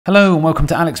Hello and welcome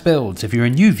to Alex Builds. If you're a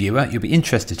new viewer, you'll be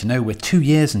interested to know we're 2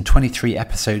 years and 23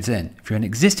 episodes in. If you're an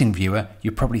existing viewer,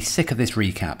 you're probably sick of this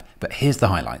recap, but here's the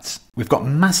highlights. We've got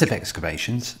massive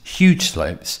excavations, huge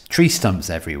slopes, tree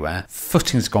stumps everywhere,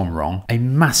 footings gone wrong, a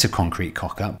massive concrete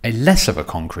cock-up, a less of a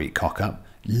concrete cock-up,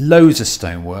 loads of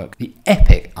stonework, the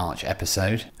epic arch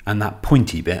episode, and that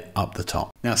pointy bit up the top.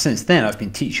 Now since then I've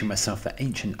been teaching myself the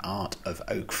ancient art of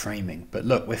oak framing, but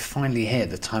look, we're finally here.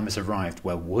 The time has arrived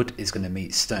where wood is going to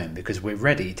meet stone because we're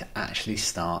ready to actually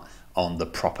start on the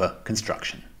proper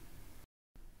construction.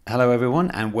 Hello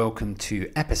everyone and welcome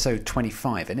to episode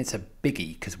 25, and it's a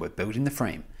biggie because we're building the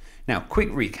frame. Now quick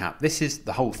recap, this is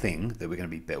the whole thing that we're going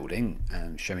to be building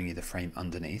and showing you the frame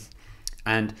underneath.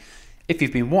 And if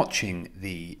you've been watching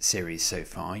the series so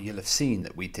far, you'll have seen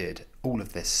that we did all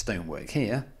of this stonework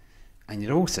here, and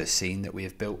you'll also seen that we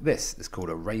have built this. It's called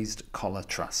a raised collar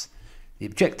truss. The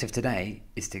objective today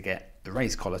is to get the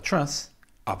raised collar truss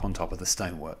up on top of the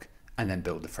stonework and then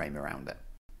build the frame around it.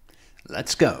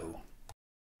 Let's go.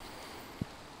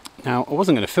 Now, I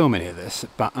wasn't going to film any of this,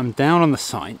 but I'm down on the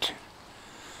site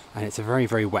and it's a very,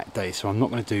 very wet day, so I'm not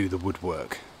going to do the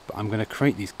woodwork, but I'm going to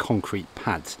create these concrete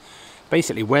pads.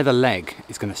 Basically, where the leg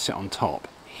is going to sit on top,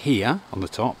 here on the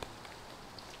top,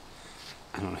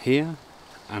 and on here,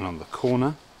 and on the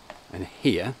corner, and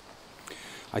here.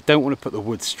 I don't want to put the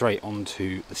wood straight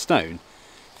onto the stone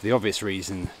for the obvious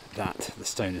reason that the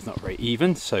stone is not very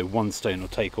even, so one stone will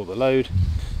take all the load,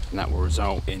 and that will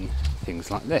result in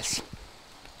things like this.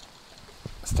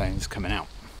 Stones coming out.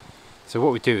 So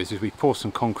what we do is we pour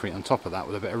some concrete on top of that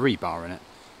with a bit of rebar in it.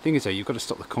 The thing is though, you've got to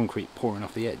stop the concrete pouring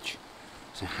off the edge.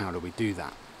 So how do we do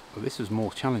that? Well, this was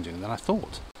more challenging than I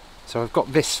thought. So I've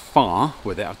got this far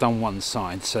with it. I've done one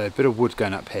side, so a bit of wood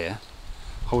going up here,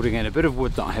 holding in a bit of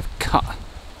wood that I have cut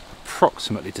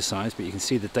approximately to size, but you can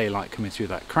see the daylight coming through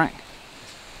that crack.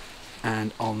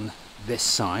 And on this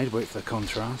side, wait for the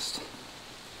contrast,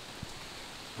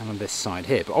 and on this side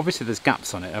here, but obviously there's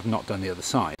gaps on it. I've not done the other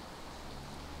side.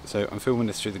 So I'm filming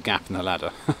this through the gap in the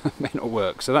ladder. May not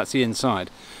work. So that's the inside.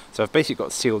 So I've basically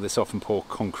got to seal this off and pour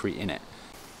concrete in it.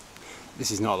 This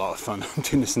is not a lot of fun. I'm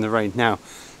doing this in the rain. Now,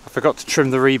 I forgot to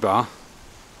trim the rebar.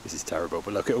 This is terrible,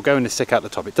 but look, it will go in the stick out the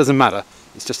top. It doesn't matter.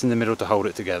 It's just in the middle to hold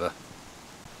it together.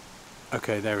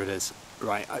 Okay, there it is.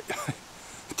 Right.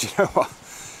 Do you know what?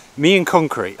 Me and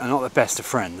concrete are not the best of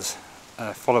friends.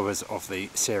 Followers of the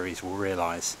series will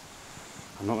realise.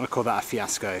 I'm not going to call that a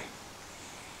fiasco.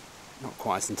 Not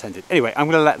quite as intended. Anyway, I'm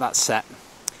going to let that set.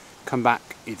 Come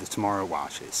back either tomorrow, well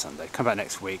actually it's Sunday, come back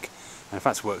next week, and if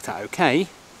that's worked out okay,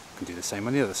 I can do the same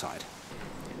on the other side.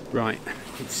 Right,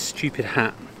 it's stupid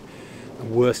hat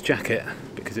and worse jacket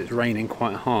because it's raining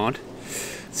quite hard.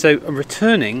 So I'm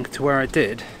returning to where I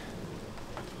did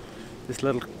this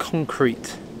little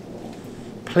concrete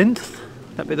plinth,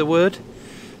 that be the word.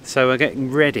 So we're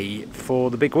getting ready for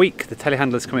the big week. The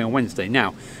telehandler's coming on Wednesday.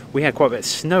 Now, we had quite a bit of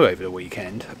snow over the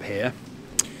weekend up here,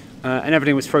 and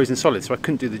everything was frozen solid, so I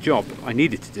couldn't do the job I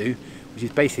needed to do, which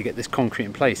is basically get this concrete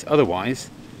in place.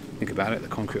 Otherwise, think about it, the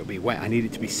concrete will be wet. I need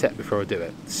it to be set before I do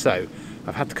it. So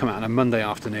I've had to come out on a Monday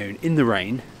afternoon in the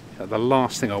rain, the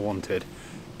last thing I wanted,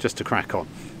 just to crack on.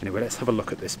 Anyway, let's have a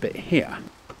look at this bit here.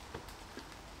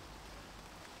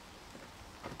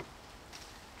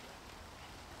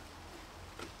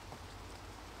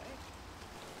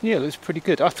 Yeah, it looks pretty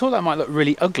good. I thought that might look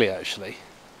really ugly actually,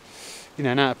 you know,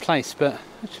 and out of place, but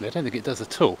actually I don't think it does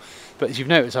at all. But as you've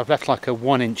noticed, I've left like a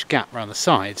 1-inch gap around the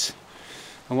sides,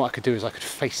 and what I could do is I could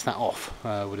face that off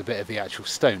with a bit of the actual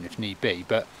stone if need be,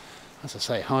 but as I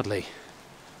say, hardly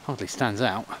stands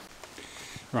out.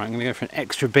 Right, I'm going to go for an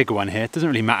extra big one here. It doesn't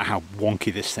really matter how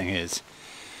wonky this thing is,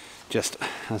 just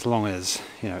as long as,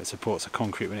 you know, it supports the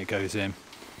concrete when it goes in.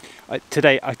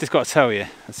 Today, I've just got to tell you,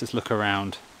 let's just look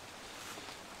around.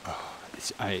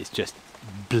 It's just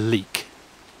bleak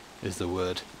is the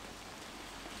word.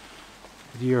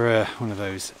 If you're one of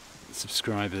those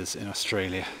subscribers in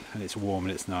Australia and it's warm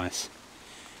and it's nice,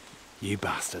 you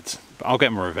bastards. But I'll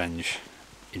get my revenge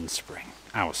in spring,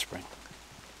 our spring.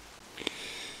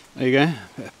 There you go,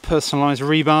 bit of personalised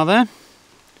rebar there.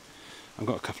 I've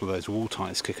got a couple of those wall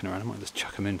ties kicking around. I might just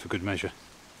chuck them in for good measure.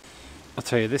 I'll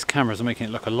tell you, this camera's making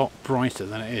it look a lot brighter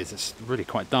than it is. It's really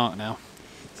quite dark now.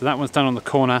 So that one's done on the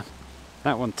corner.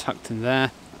 That one tucked in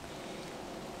there,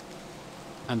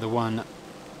 and the one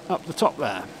up the top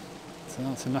there. So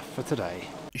that's enough for today.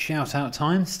 Shout out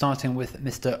time, starting with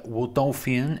Mr.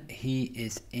 Waldolfian. He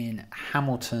is in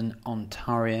Hamilton,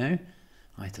 Ontario.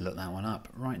 I had to look that one up,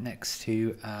 right next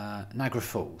to Niagara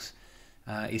Falls.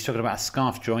 He's talking about a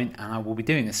scarf joint, and I will be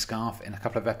doing a scarf in a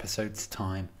couple of episodes'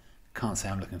 time. Can't say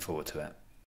I'm looking forward to it.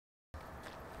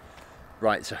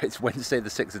 Right, so it's Wednesday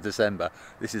the 6th of December.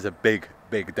 This is a big,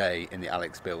 big day in the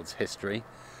Alex Builds history.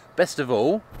 Best of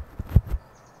all,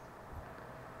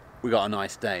 we got a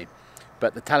nice day.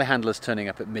 But the telehandler's turning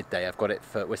up at midday. I've got it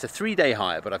for, well, it's a 3-day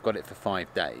hire, but I've got it for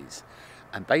 5 days.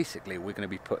 And basically we're going to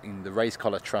be putting the raised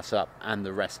collar truss up and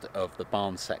the rest of the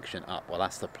barn section up. Well,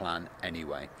 that's the plan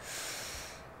anyway.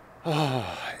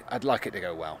 Oh, I'd like it to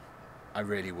go well. I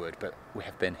really would, but we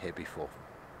have been here before.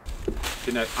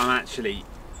 You know, I'm actually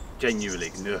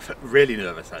genuinely nervous, really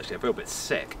nervous actually. I feel a bit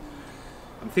sick.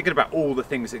 I'm thinking about all the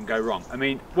things that can go wrong. I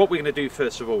mean, what we're going to do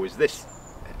first of all is this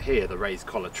here, the raised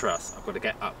collar truss. I've got to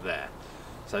get up there.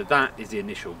 So that is the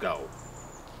initial goal.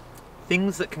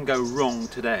 Things that can go wrong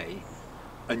today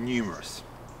are numerous.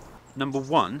 Number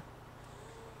one,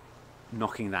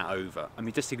 knocking that over. I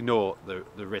mean, just ignore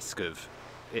the risk of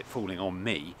it falling on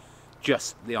me,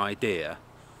 just the idea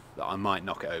that I might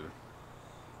knock it over.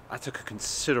 That took a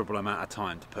considerable amount of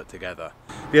time to put together.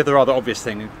 The other rather obvious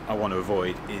thing I want to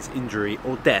avoid is injury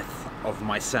or death of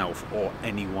myself or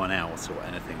anyone else or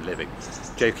anything living.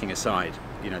 Joking aside,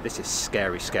 you know, this is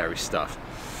scary, scary stuff.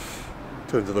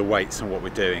 In terms of the weights and what we're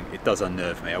doing, it does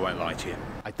unnerve me, I won't lie to you.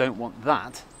 I don't want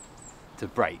that to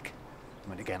break. I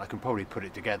mean, again, I can probably put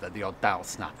it together, the odd dowel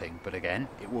snapping, but again,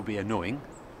 it will be annoying.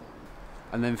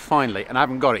 And then finally, and I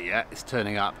haven't got it yet, it's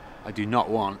turning up, I do not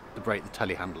want to break the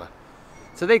telehandler.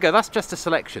 So there you go, that's just a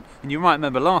selection. And you might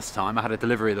remember last time I had a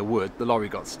delivery of the wood, the lorry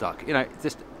got stuck. You know,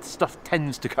 just stuff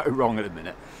tends to go wrong at a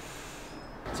minute.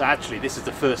 So actually, this is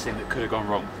the first thing that could have gone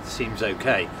wrong. It seems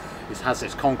okay. It has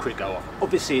this concrete go off.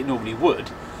 Obviously it normally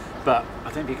would, but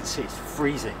I don't think you can see it's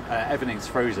freezing. Everything's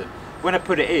frozen. When I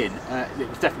put it in, it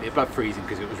was definitely above freezing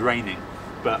because it was raining,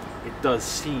 but it does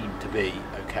seem to be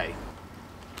okay.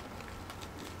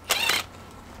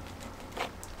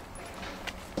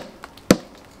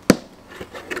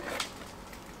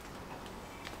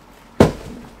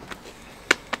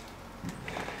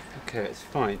 Okay, it's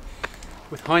fine.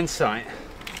 With hindsight,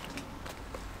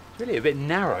 it's really a bit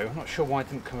narrow. I'm not sure why it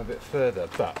didn't come a bit further,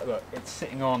 but look, it's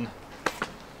sitting on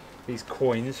these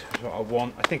coins, which is what I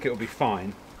want. I think it'll be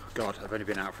fine. God, I've only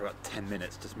been out for about 10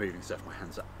 minutes just moving stuff. My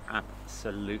hands are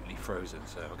absolutely frozen,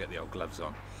 so I'll get the old gloves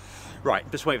on. Right,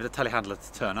 just wait for the telehandler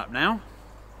to turn up now.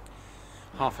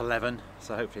 11:30,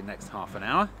 so hopefully next half an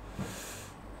hour.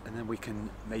 And then we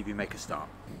can maybe make a start.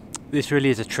 This really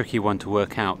is a tricky one to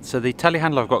work out. So the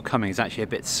telehandler I've got coming is actually a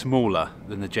bit smaller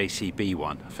than the JCB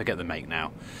one. I forget the make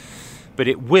now. But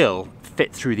it will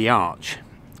fit through the arch.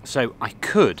 So I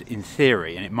could, in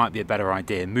theory, and it might be a better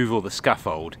idea, move all the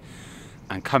scaffold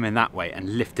and come in that way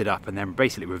and lift it up and then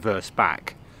basically reverse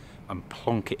back and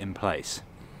plonk it in place.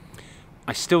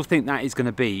 I still think that is going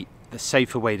to be the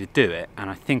safer way to do it, and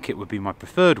I think it would be my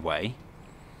preferred way.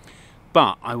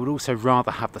 But I would also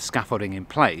rather have the scaffolding in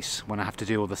place when I have to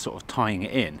do all the sort of tying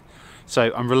it in.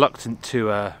 So I'm reluctant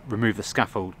to remove the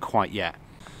scaffold quite yet.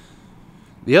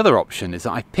 The other option is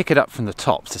that I pick it up from the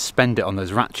top, suspend it on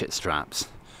those ratchet straps,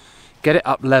 get it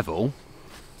up level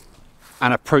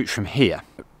and approach from here.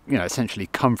 You know, essentially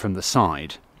come from the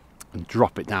side and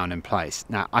drop it down in place.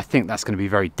 Now, I think that's going to be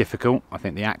very difficult. I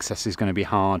think the access is going to be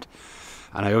hard.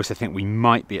 And I also think we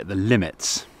might be at the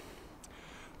limits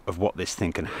of what this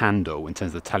thing can handle in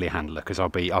terms of the telehandler, because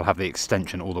I'll have the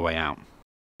extension all the way out.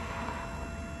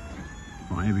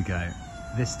 Right, here we go.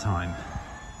 This time,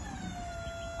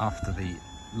 after the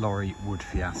lorry wood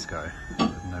fiasco,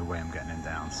 there's no way I'm getting him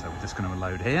down, so we're just going to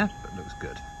load here, but it looks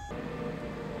good.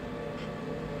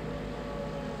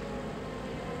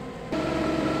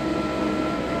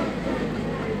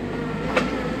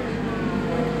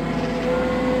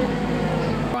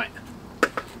 Right,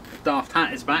 daft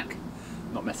hat is back.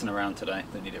 Not messing around today,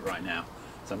 don't need it right now.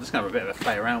 So I'm just going to have a bit of a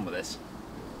play around with this.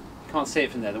 You can't see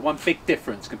it from there. The one big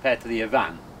difference compared to the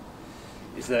Avant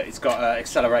is that it's got an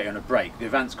accelerator and a brake. The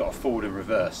Avant's got a forward and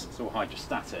reverse. It's all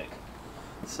hydrostatic.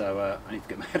 So I need to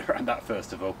get my head around that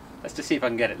first of all. Let's just see if I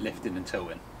can get it lifting and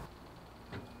tilting.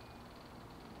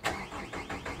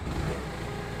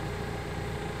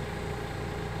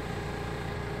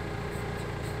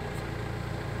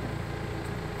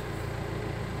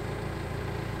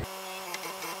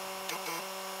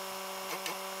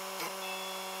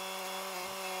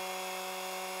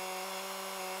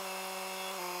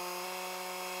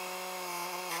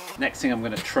 Next thing I'm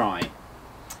going to try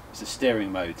is the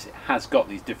steering modes. It has got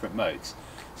these different modes.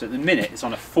 So at the minute it's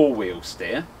on a 4-wheel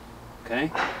steer, okay,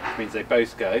 which means they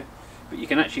both go, but you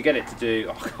can actually get it to do,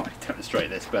 oh, I can't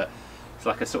demonstrate this, but it's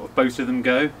like a sort of both of them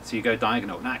go, so you go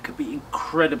diagonal. Now it could be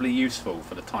incredibly useful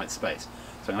for the tight space.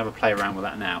 So I'm going to have a play around with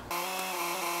that now.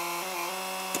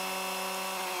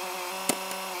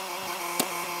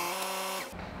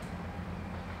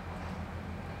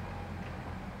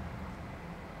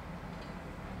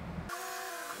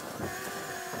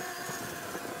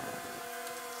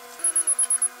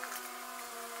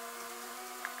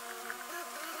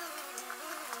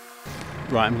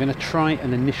 Right, I'm going to try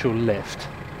an initial lift.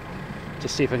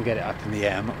 Just see if I can get it up in the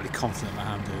air. I'm not really confident about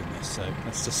how I'm doing this, so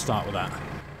let's just start with that.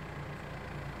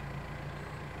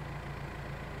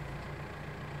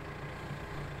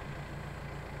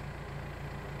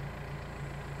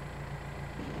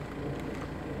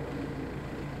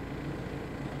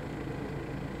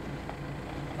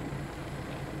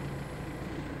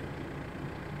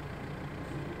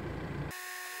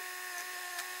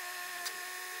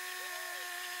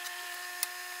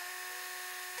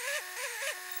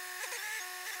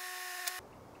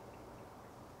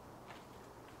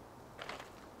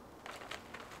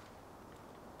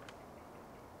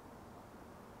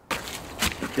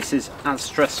 This is as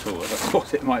stressful as I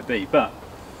thought it might be, but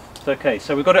it's okay.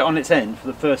 So we got it on its end for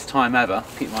the first time ever.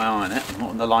 Keep my eye on it. I'm not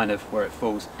on the line of where it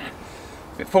falls.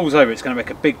 If it falls over, it's going to make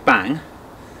a big bang.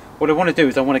 What I want to do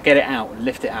is I want to get it out and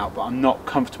lift it out, but I'm not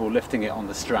comfortable lifting it on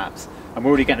the straps. I'm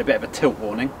already getting a bit of a tilt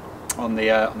warning on the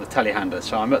telehandler,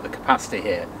 so I'm at the capacity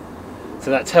here.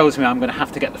 So that tells me I'm going to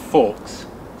have to get the forks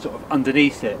sort of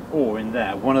underneath it or in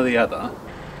there, one or the other.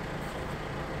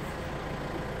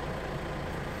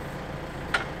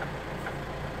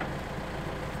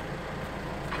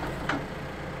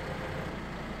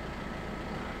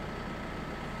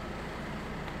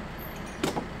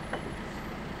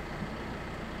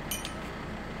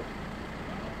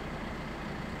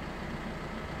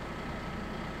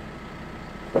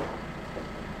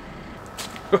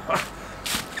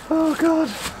 Oh god,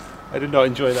 I did not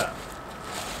enjoy that.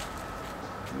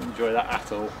 Didn't enjoy that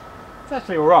at all. It's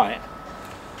actually alright.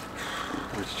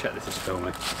 I'll just check this is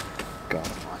filming. God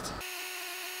almighty.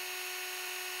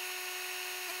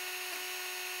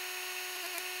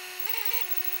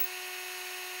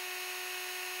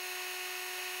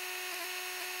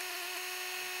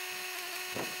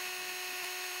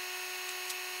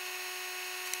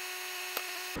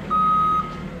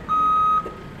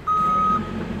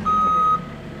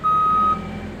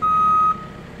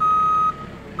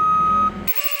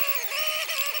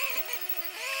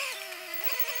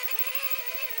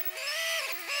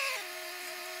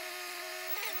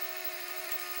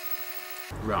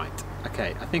 Right,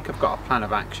 okay, I think I've got a plan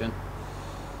of action.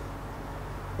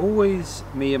 Always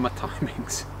me and my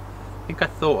timings. I think I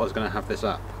thought I was going to have this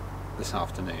up this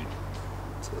afternoon.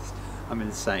 I'm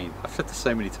insane. I've said this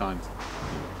so many times.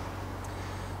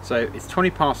 So it's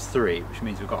 3:20, which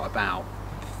means we've got about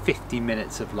 50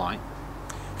 minutes of light.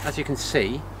 As you can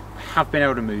see, I have been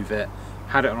able to move it,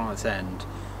 had it on its end.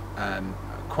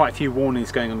 Quite a few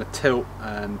warnings going on the tilt,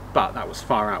 but that was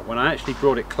far out. When I actually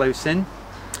brought it close in,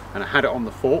 and I had it on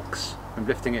the forks and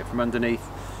lifting it from underneath,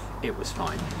 it was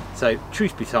fine. So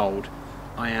truth be told,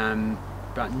 I am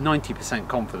about 90%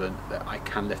 confident that I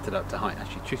can lift it up to height.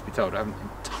 Actually, truth be told, I haven't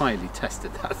entirely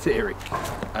tested that theory.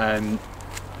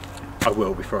 I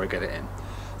will before I get it in.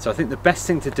 So I think the best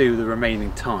thing to do with the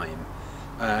remaining time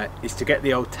is to get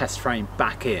the old test frame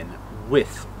back in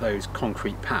with those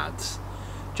concrete pads,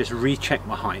 just recheck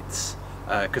my heights,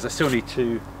 because I still need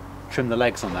to trim the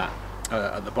legs on that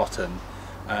at the bottom,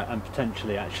 and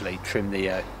potentially actually trim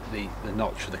the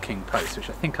notch for the king post, which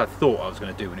I think I thought I was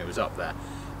going to do when it was up there.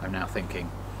 I'm now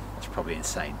thinking that's probably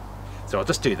insane. So I'll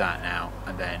just do that now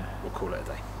and then we'll call it a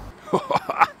day.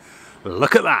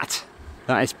 Look at that!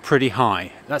 That is pretty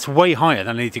high. That's way higher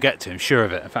than I need to get to, I'm sure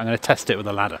of it. In fact, I'm going to test it with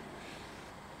a ladder.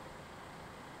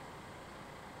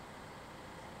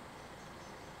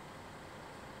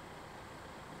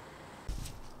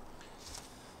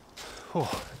 Oh,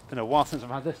 it's been a while since I've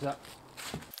had this up.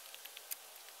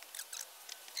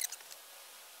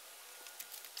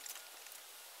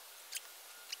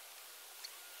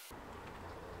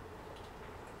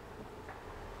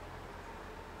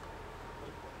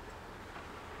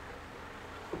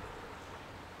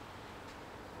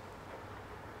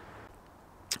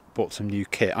 Bought some new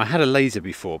kit. I had a laser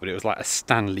before, but it was like a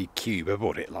Stanley Cube. I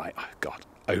bought it like, oh God,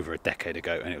 over a decade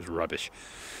ago, and it was rubbish.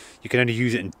 You can only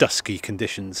use it in dusky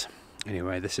conditions.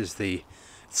 Anyway, this is the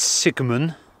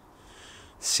Sigmund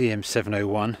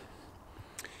CM701.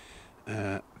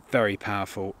 Very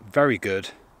powerful, very good,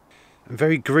 and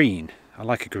very green. I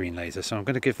like a green laser, so I'm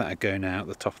going to give that a go now at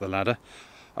the top of the ladder.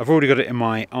 I've already got it in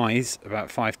my eyes about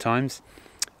 5 times.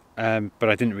 But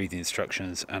I didn't read the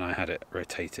instructions and I had it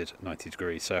rotated 90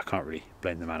 degrees, so I can't really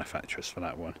blame the manufacturers for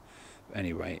that one. But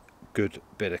anyway, good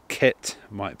bit of kit.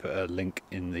 Might put a link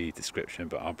in the description,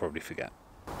 but I'll probably forget.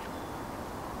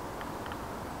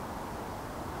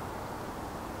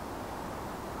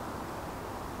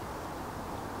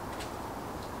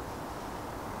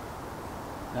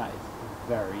 That is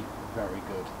very, very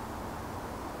good.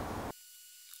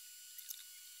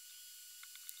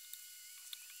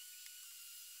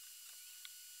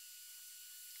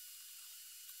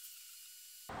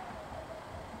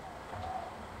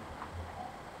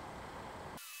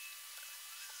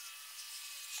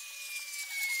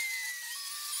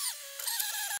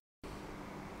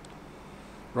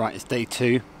 Right, it's day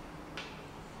 2.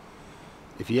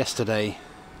 If yesterday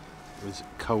was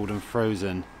cold and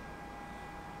frozen,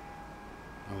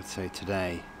 I would say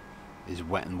today is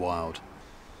wet and wild.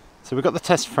 So we've got the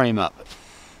test frame up.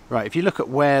 Right, if you look at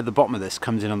where the bottom of this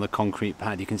comes in on the concrete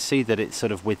pad, you can see that it's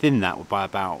sort of within that by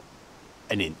about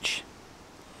an inch.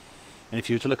 And if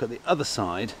you were to look at the other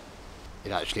side,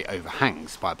 it actually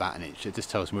overhangs by about an inch. It just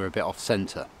tells me we're a bit off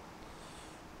centre.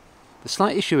 The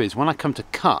slight issue is when I come to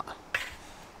cut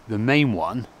the main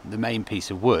one, the main piece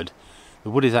of wood, the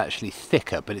wood is actually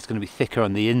thicker, but it's going to be thicker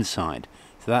on the inside.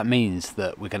 So that means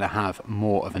that we're going to have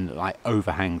more of an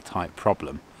overhang type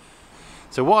problem.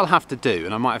 So what I'll have to do,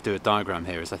 and I might have to do a diagram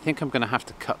here, is I think I'm going to have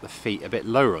to cut the feet a bit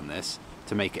lower on this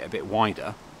to make it a bit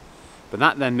wider. But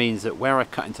that then means that where I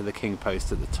cut into the king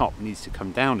post at the top needs to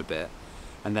come down a bit,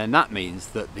 and then that means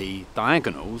that the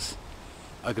diagonals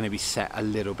are going to be set a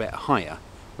little bit higher,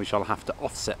 which I'll have to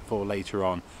offset for later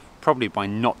on, probably by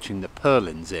notching the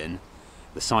purlins in,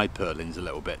 the side purlins a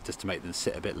little bit, just to make them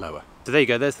sit a bit lower. So there you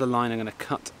go, there's the line I'm going to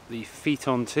cut the feet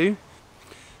onto,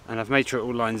 and I've made sure it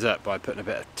all lines up by putting a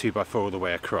bit of 2x4 all the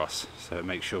way across, so it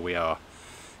makes sure we are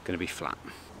going to be flat.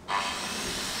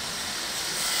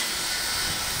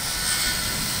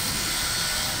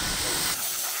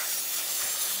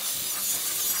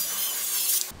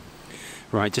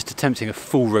 Right, just attempting a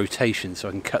full rotation so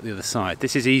I can cut the other side.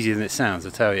 This is easier than it sounds, I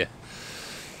tell you.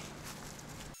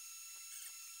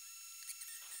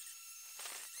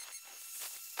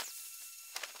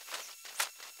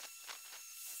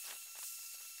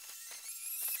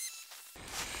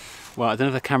 Well, I don't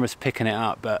know if the camera's picking it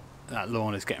up, but that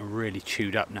lawn is getting really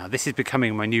chewed up now. This is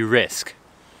becoming my new risk,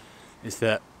 is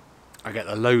that I get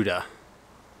the loader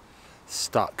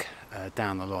stuck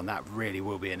down the lawn. That really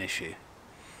will be an issue.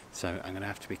 So I'm going to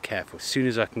have to be careful. As soon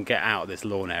as I can get out of this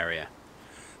lawn area,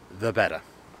 the better.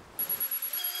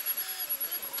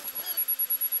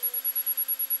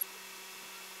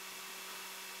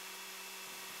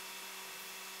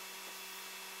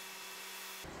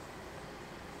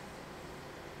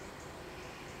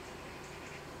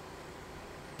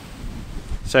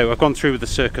 So I've gone through with the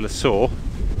circular saw,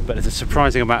 but there's a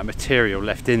surprising amount of material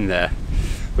left in there,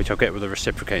 which I'll get with a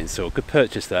reciprocating saw. Good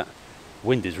purchase that.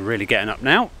 Wind is really getting up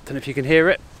now. Don't know if you can hear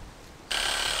it.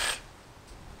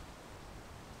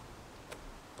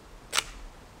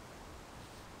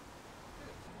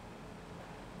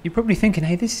 You're probably thinking,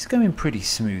 hey, this is going pretty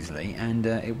smoothly, and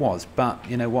it was, but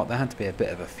you know what, there had to be a bit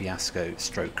of a fiasco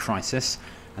stroke crisis,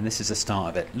 and this is the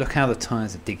start of it. Look how the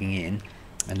tyres are digging in,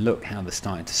 and look how they're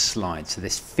starting to slide, so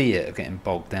this fear of getting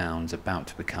bogged down is about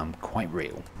to become quite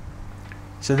real.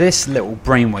 So this little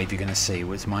brainwave you're going to see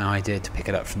was my idea to pick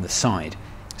it up from the side.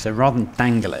 So rather than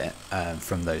dangle it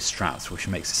from those straps, which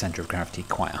makes the centre of gravity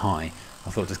quite high, I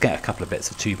thought just get a couple of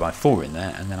bits of 2x4 in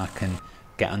there, and then I can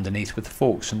get underneath with the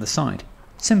forks from the side.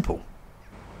 Simple.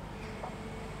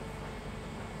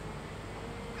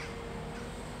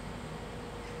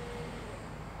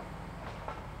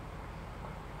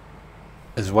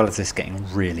 As well as this getting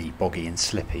really boggy and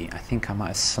slippy, I think I might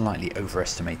have slightly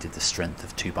overestimated the strength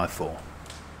of 2x4.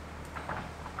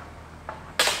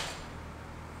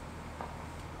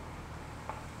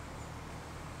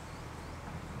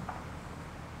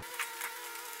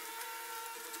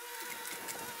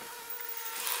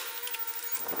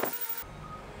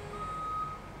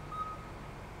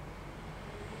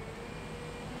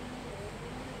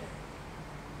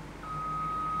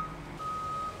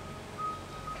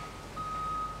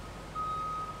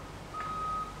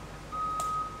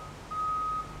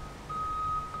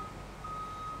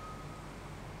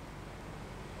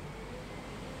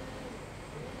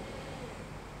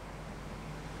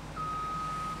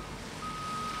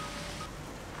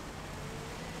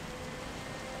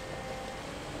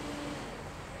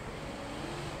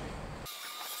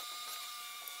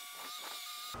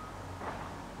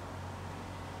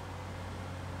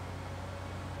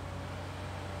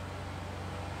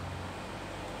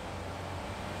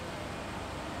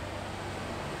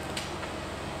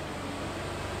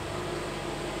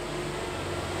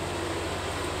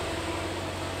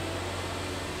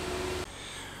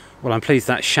 Well, I'm pleased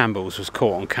that shambles was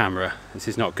caught on camera. This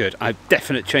is not good. I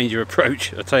definite change of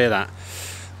approach, I'll tell you that.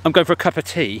 I'm going for a cup of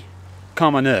tea,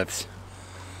 calm my nerves.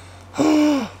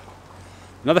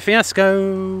 Another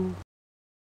fiasco.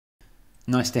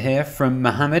 Nice to hear from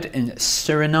Mohammed in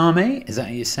Suriname. Is that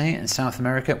how you say it? In South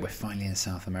America? We're finally in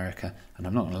South America, and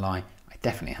I'm not going to lie, I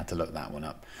definitely had to look that one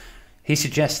up. He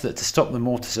suggests that to stop the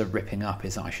mortiser ripping up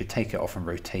is that I should take it off and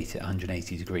rotate it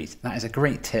 180 degrees. That is a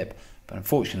great tip, but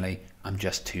unfortunately I'm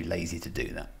just too lazy to do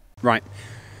that. Right,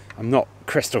 I'm not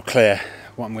crystal clear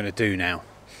what I'm going to do now.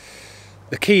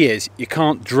 The key is you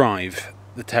can't drive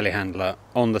the telehandler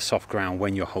on the soft ground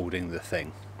when you're holding the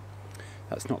thing.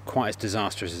 That's not quite as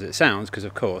disastrous as it sounds, because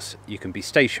of course you can be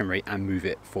stationary and move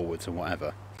it forwards and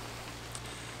whatever.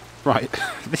 Right,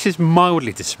 this is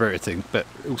mildly dispiriting, but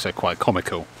also quite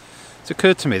comical. It's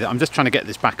occurred to me that I'm just trying to get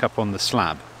this back up on the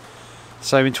slab.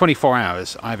 So in 24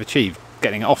 hours I've achieved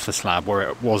getting it off the slab where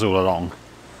it was all along,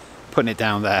 putting it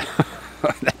down there,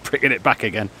 and then bringing it back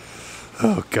again.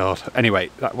 Oh God.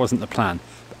 Anyway, that wasn't the plan.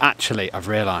 But actually, I've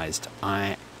realised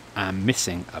I am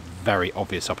missing a very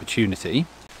obvious opportunity.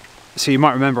 So you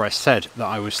might remember I said that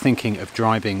I was thinking of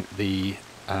driving the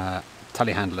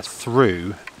telehandler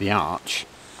through the arch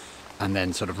and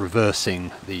then sort of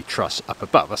reversing the truss up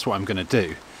above. That's what I'm going to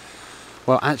do.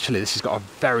 Well, actually, this has got a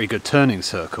very good turning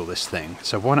circle, this thing.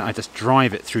 So why don't I just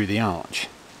drive it through the arch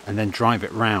and then drive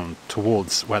it round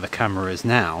towards where the camera is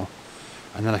now,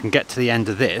 and then I can get to the end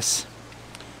of this,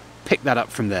 pick that up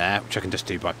from there, which I can just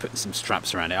do by putting some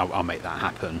straps around it. I'll make that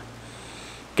happen.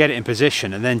 Get it in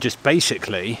position and then just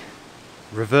basically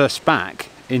reverse back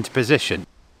into position.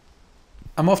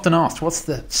 I'm often asked, what's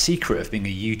the secret of being a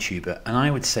YouTuber? And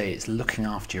I would say it's looking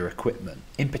after your equipment,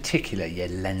 in particular your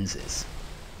lenses.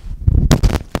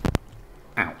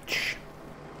 Ouch.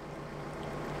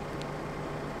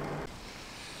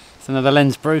 It's another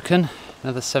lens broken,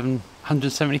 another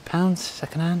 £770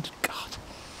 second hand. God.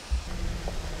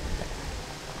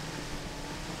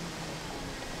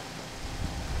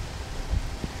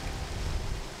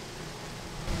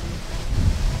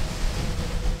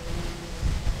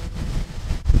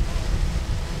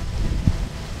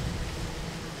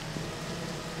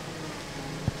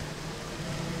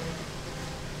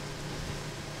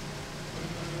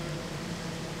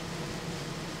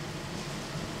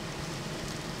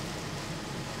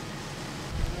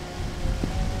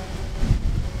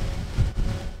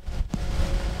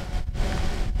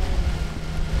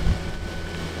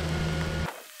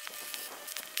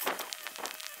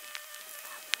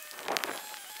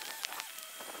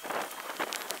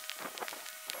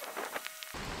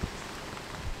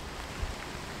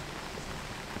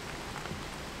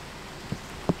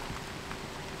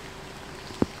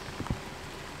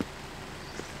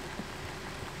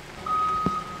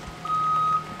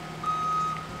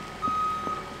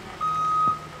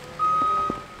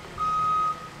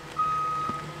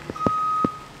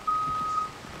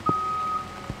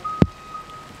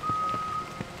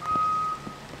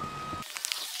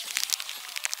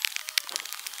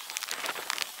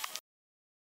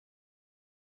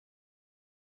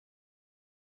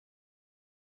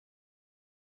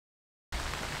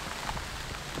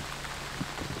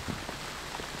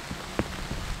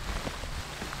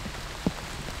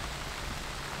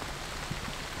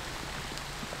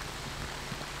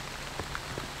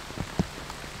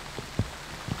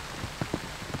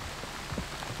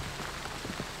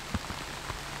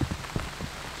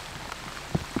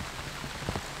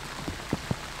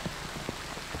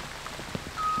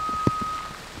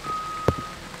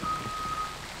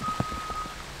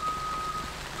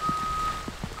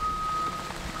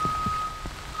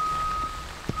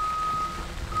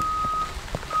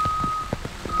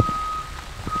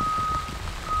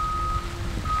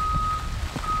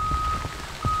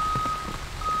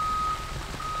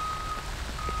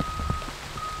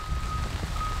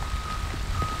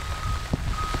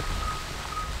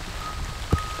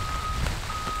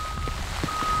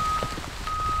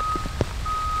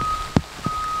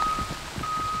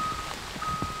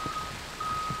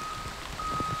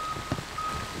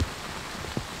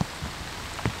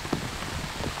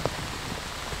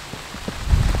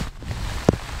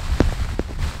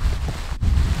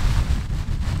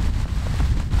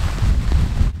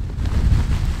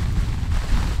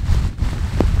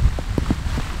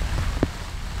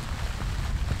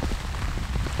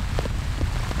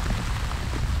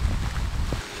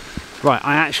 Right,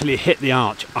 I actually hit the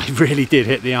arch. I really did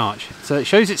hit the arch. So it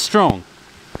shows it's strong,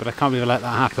 but I can't believe I let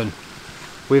that happen.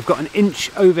 We've got an inch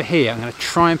over here. I'm going to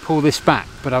try and pull this back,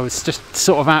 but I was just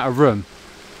sort of out of room.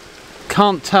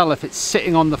 Can't tell if it's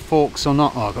sitting on the forks or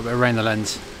not. Oh, I've got a bit of rain in the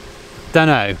lens. Don't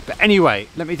know. But anyway,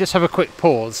 let me just have a quick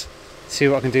pause, see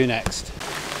what I can do next.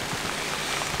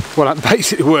 Well, I'm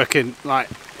basically working like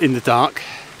in the dark,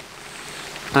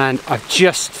 and I've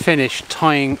just finished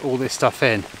tying all this stuff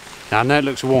in. Now I know it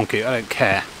looks wonky, I don't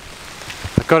care.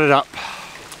 I've got it up.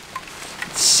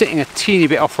 It's sitting a teeny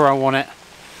bit off where I want it,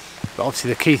 but obviously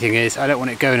the key thing is I don't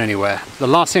want it going anywhere. The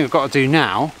last thing I've got to do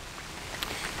now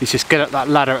is just get up that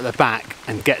ladder at the back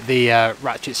and get the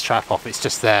ratchet strap off. It's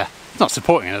just there. It's not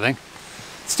supporting anything.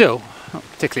 Still, not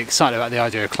particularly excited about the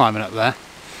idea of climbing up there.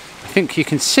 I think you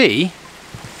can see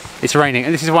it's raining,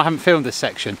 and this is why I haven't filmed this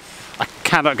section. I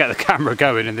cannot get the camera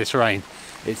going in this rain.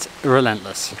 It's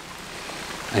relentless.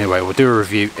 Anyway, we'll do a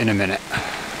review in a minute.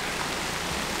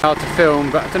 Hard to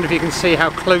film, but I don't know if you can see how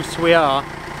close we are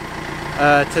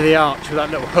to the arch with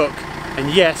that little hook.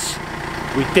 And yes,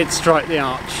 we did strike the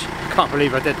arch. I can't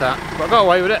believe I did that, but I got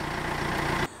away with it.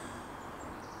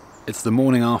 It's the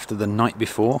morning after the night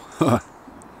before.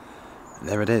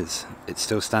 There it is. It's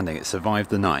still standing. It survived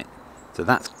the night. So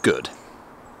that's good.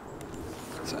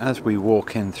 So as we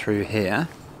walk in through here,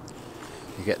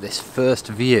 you get this first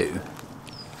view,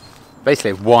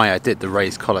 basically of why I did the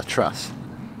raised collar truss.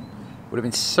 Would have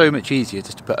been so much easier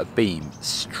just to put a beam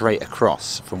straight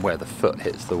across from where the foot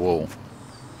hits the wall.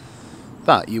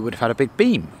 But you would have had a big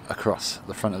beam across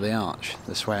the front of the arch.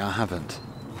 This way I haven't.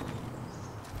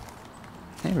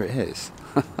 Here it is.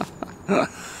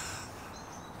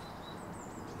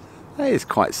 That is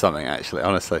quite something, actually,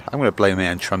 honestly. I'm going to blow my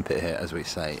own trumpet here, as we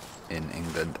say in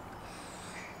England,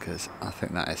 because I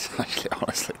think that is actually,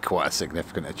 honestly, quite a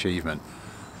significant achievement.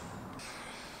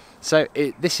 So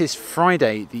this is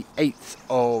Friday the 8th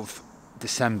of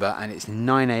December and it's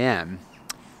 9 AM,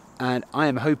 and I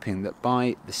am hoping that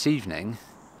by this evening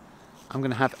I'm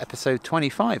going to have episode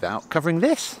 25 out covering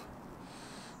this.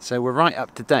 So we're right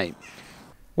up to date.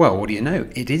 Well, what do you know?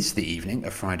 It is the evening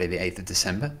of Friday the 8th of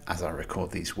December as I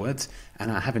record these words,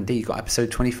 and I have indeed got episode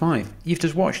 25. You've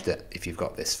just watched it if you've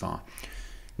got this far.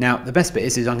 Now, the best bit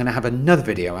is I'm going to have another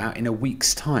video out in a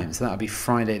week's time, so that'll be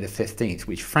Friday the 15th,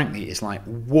 which frankly is like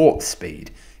warp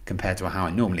speed compared to how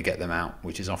I normally get them out,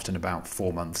 which is often about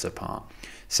 4 months apart.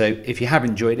 So if you have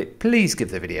enjoyed it, please give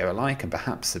the video a like and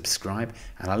perhaps subscribe,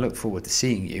 and I look forward to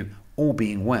seeing you, all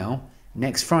being well,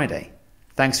 next Friday.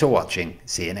 Thanks for watching.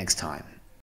 See you next time.